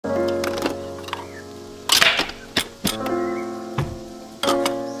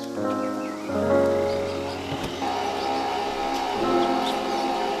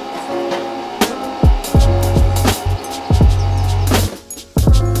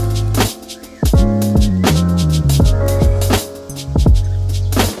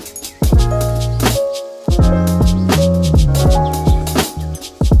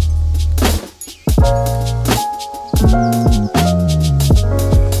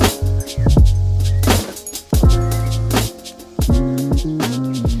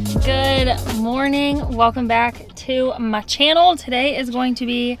welcome back to my channel. Today is going to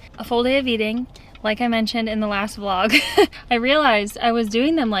be a full day of eating, like I mentioned in the last vlog. I realized I was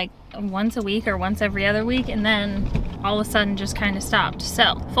doing them like once a week or once every other week, and then all of a sudden just kind of stopped.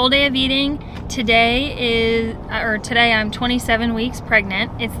 So full day of eating. Today I'm 27 weeks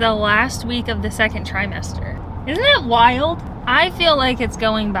pregnant. It's the last week of the second trimester. Isn't that wild? I feel like it's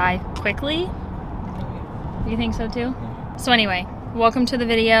going by quickly. You think so too? So anyway, welcome to the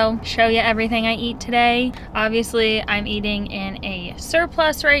video. Show you everything I eat today. Obviously, I'm eating in a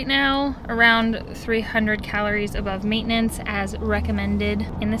surplus right now, around 300 calories above maintenance as recommended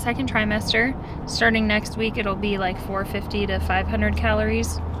in the second trimester. Starting next week, it'll be like 450 to 500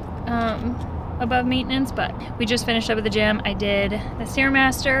 calories above maintenance, but we just finished up at the gym. I did the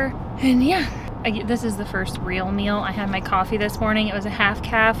Stairmaster, and yeah. This is the first real meal. I had my coffee this morning. It was a half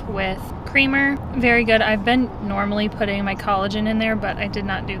calf with creamer. Very good. I've been normally putting my collagen in there, but I did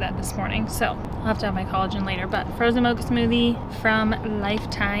not do that this morning. So I'll have to have my collagen later. But frozen mocha smoothie from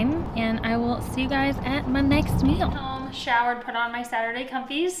Lifetime. And I will see you guys at my next meal. Home, showered, put on my Saturday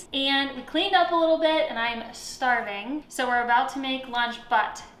comfies. And we cleaned up a little bit and I'm starving. So we're about to make lunch,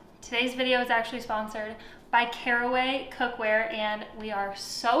 but today's video is actually sponsored by Caraway Cookware, and we are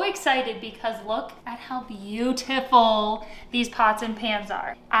so excited because look at how beautiful these pots and pans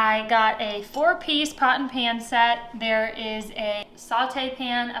are. I got a 4-piece pot and pan set. There is a saute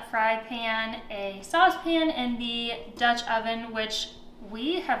pan, a fry pan, a saucepan, and the Dutch oven, which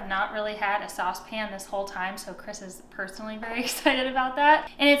we have not really had a saucepan this whole time, so Chris is personally very excited about that.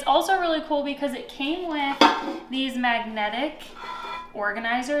 And it's also really cool because it came with these magnetic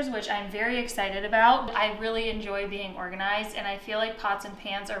organizers, which I'm very excited about. I really enjoy being organized, and I feel like pots and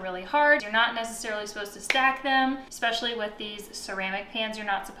pans are really hard. You're not necessarily supposed to stack them, especially with these ceramic pans, you're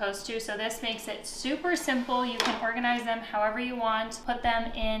not supposed to. So this makes it super simple. You can organize them however you want, put them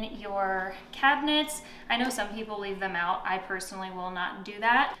in your cabinets. I know some people leave them out. I personally will not do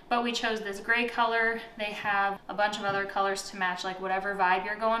that, but we chose this gray color. They have a bunch of other colors to match like whatever vibe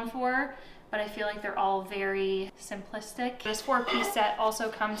you're going for, but I feel like they're all very simplistic. This 4-piece set also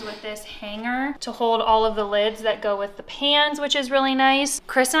comes with this hanger to hold all of the lids that go with the pans, which is really nice.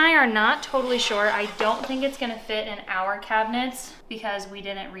 Chris and I are not totally sure. I don't think it's gonna fit in our cabinets because we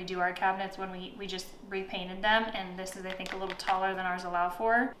didn't redo our cabinets when we just repainted them, and this is, I think, a little taller than ours allow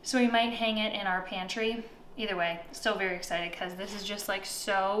for. So we might hang it in our pantry. Either way, still very excited because this is just like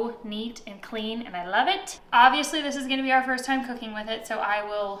so neat and clean and I love it. Obviously, this is gonna be our first time cooking with it, so I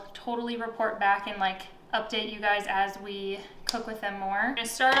will totally report back and like update you guys as we cook with them more. I'm gonna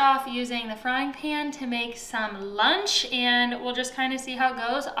start off using the frying pan to make some lunch, and we'll just kind of see how it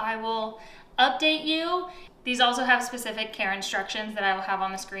goes. I will update you. These also have specific care instructions that I will have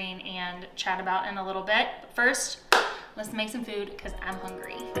on the screen and chat about in a little bit. But first, let's make some food because I'm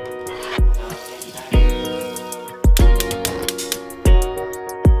hungry.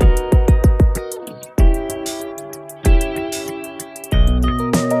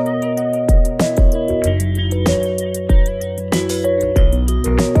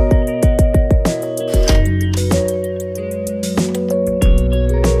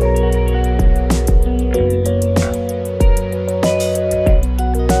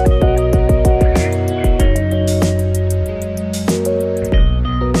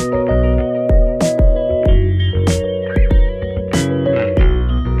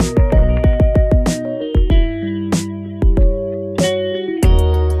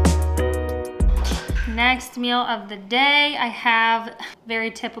 Next meal of the day, I have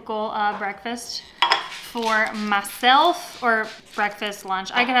very typical breakfast for myself, or breakfast,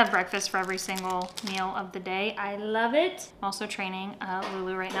 lunch. I could have breakfast for every single meal of the day. I love it. I'm also training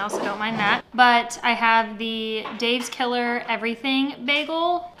Lulu right now, so don't mind that. But I have the Dave's Killer Everything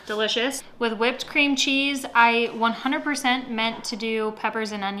bagel. Delicious. With whipped cream cheese. I 100% meant to do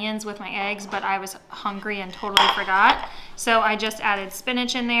peppers and onions with my eggs, but I was hungry and totally forgot. So I just added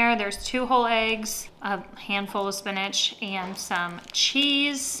spinach in there. There's 2 whole eggs, a handful of spinach, and some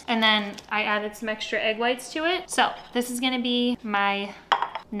cheese. And then I added some extra egg whites to it. So this is gonna be my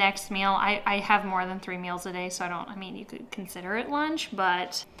next meal. I have more than 3 meals a day, so I mean, you could consider it lunch,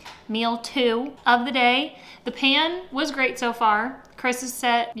 but meal 2 of the day. The pan was great so far. Chris is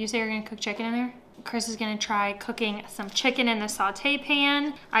set. You say you're gonna cook chicken in there? Chris is gonna try cooking some chicken in the saute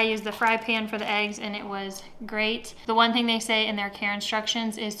pan. I used the fry pan for the eggs and it was great. The one thing they say in their care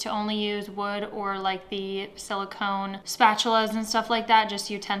instructions is to only use wood or like the silicone spatulas and stuff like that, just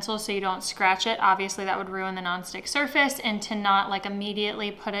utensils so you don't scratch it. Obviously that would ruin the nonstick surface, and to not like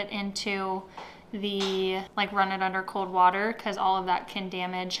immediately put it into the like run it under cold water, because all of that can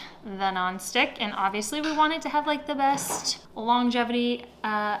damage the nonstick. And obviously we want it to have like the best longevity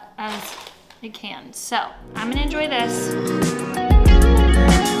as It can. So I'm gonna enjoy this.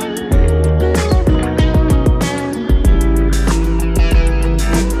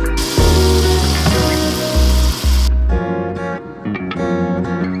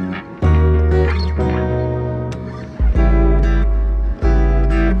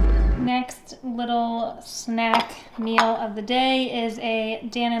 Next little snack meal of the day is a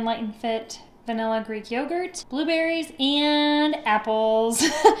Dan & Light & Fit vanilla Greek yogurt, blueberries, and apples.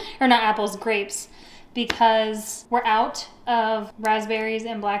 Or not apples, grapes. Because we're out of raspberries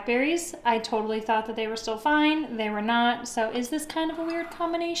and blackberries. I totally thought that they were still fine. They were not. So is this kind of a weird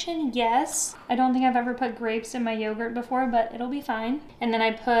combination? Yes. I don't think I've ever put grapes in my yogurt before, but it'll be fine. And then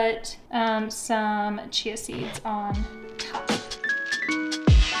I put some chia seeds on top.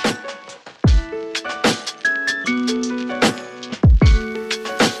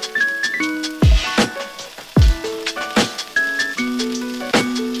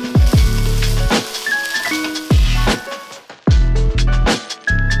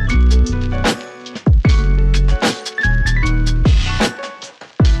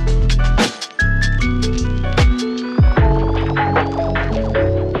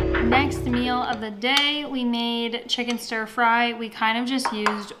 Chicken stir fry. We kind of just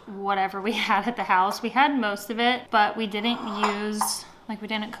used whatever we had at the house. We had most of it, but we didn't use, like, we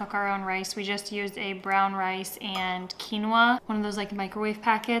didn't cook our own rice. We just used a brown rice and quinoa, one of those like microwave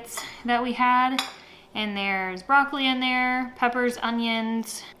packets that we had. And there's broccoli in there, peppers,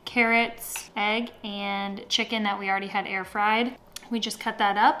 onions, carrots, egg, and chicken that we already had air fried. We just cut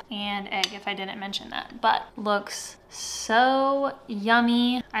that up, and egg, if I didn't mention that, but looks so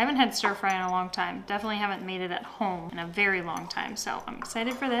yummy. I haven't had stir fry in a long time. Definitely haven't made it at home in a very long time, so I'm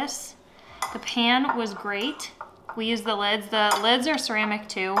excited for this. The pan was great. We used the lids. The lids are ceramic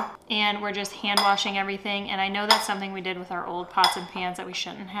too, and we're just hand washing everything, and I know that's something we did with our old pots and pans that we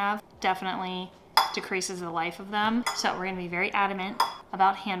shouldn't have. Definitely decreases the life of them, so we're gonna be very adamant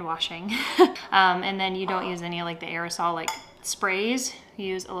about hand washing. And then you don't use any like the aerosol like sprays. You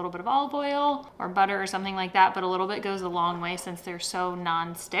use a little bit of olive oil or butter or something like that, but a little bit goes a long way since they're so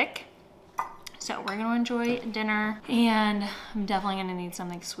non-stick. So we're gonna enjoy dinner, and I'm definitely gonna need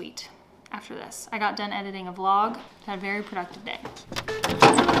something sweet after this. I got done editing a vlog, had a very productive day.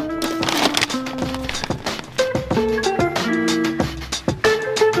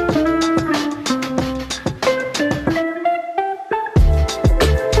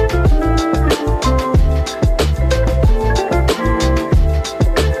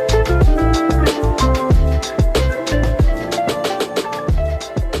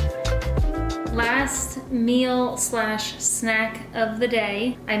 Slash snack of the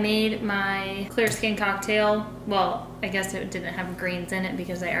day. I made my clear skin cocktail. Well, I guess it didn't have greens in it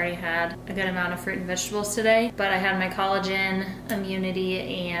because I already had a good amount of fruit and vegetables today, but I had my collagen, immunity,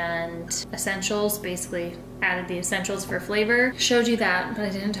 and essentials. Basically added the essentials for flavor. Showed you that, but I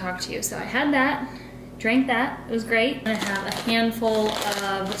didn't talk to you. So I had that, drank that, it was great. I have a handful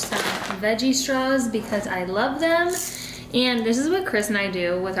of some veggie straws because I love them. And this is what Chris and I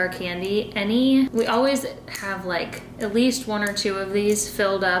do with our candy. We always have like at least 1 or 2 of these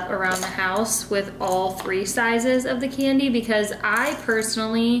filled up around the house with all 3 sizes of the candy, because I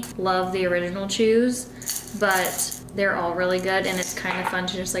personally love the original chews, but they're all really good, and it's kind of fun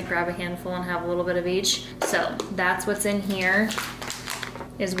to just like grab a handful and have a little bit of each. So that's what's in here,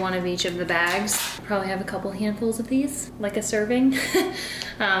 is 1 of each of the bags. Probably have a couple handfuls of these, like a serving.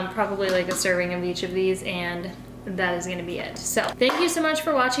 Probably like a serving of each of these, and that is gonna be it. So thank you so much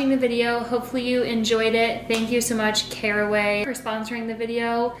for watching the video. Hopefully you enjoyed it. Thank you so much, Caraway, for sponsoring the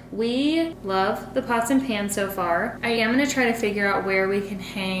video. We love the pots and pans so far. I am gonna try to figure out where we can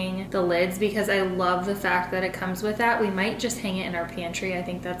hang the lids, because I love the fact that it comes with that. We might just hang it in our pantry. I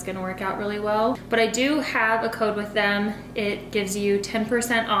think that's gonna work out really well. But I do have a code with them. It gives you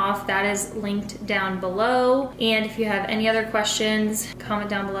 10% off. That is linked down below. And if you have any other questions, comment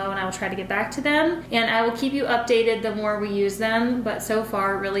down below and I will try to get back to them. And I will keep you updated the more we use them, but so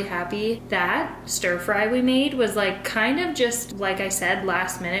far really happy. That stir fry we made was like kind of just, like I said,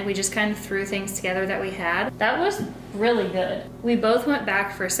 last minute. We just kind of threw things together that we had. That was really good. We both went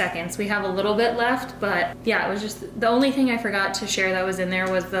back for seconds. We have a little bit left, but yeah, it was just, the only thing I forgot to share that was in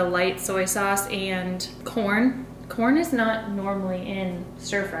there was the light soy sauce and corn. Corn is not normally in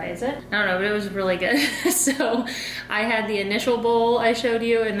stir fry, is it? I don't know, but it was really good. So I had the initial bowl I showed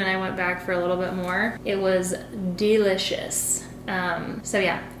you, and then I went back for a little bit more. It was delicious. So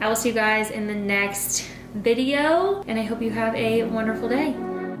yeah, I will see you guys in the next video, and I hope you have a wonderful day.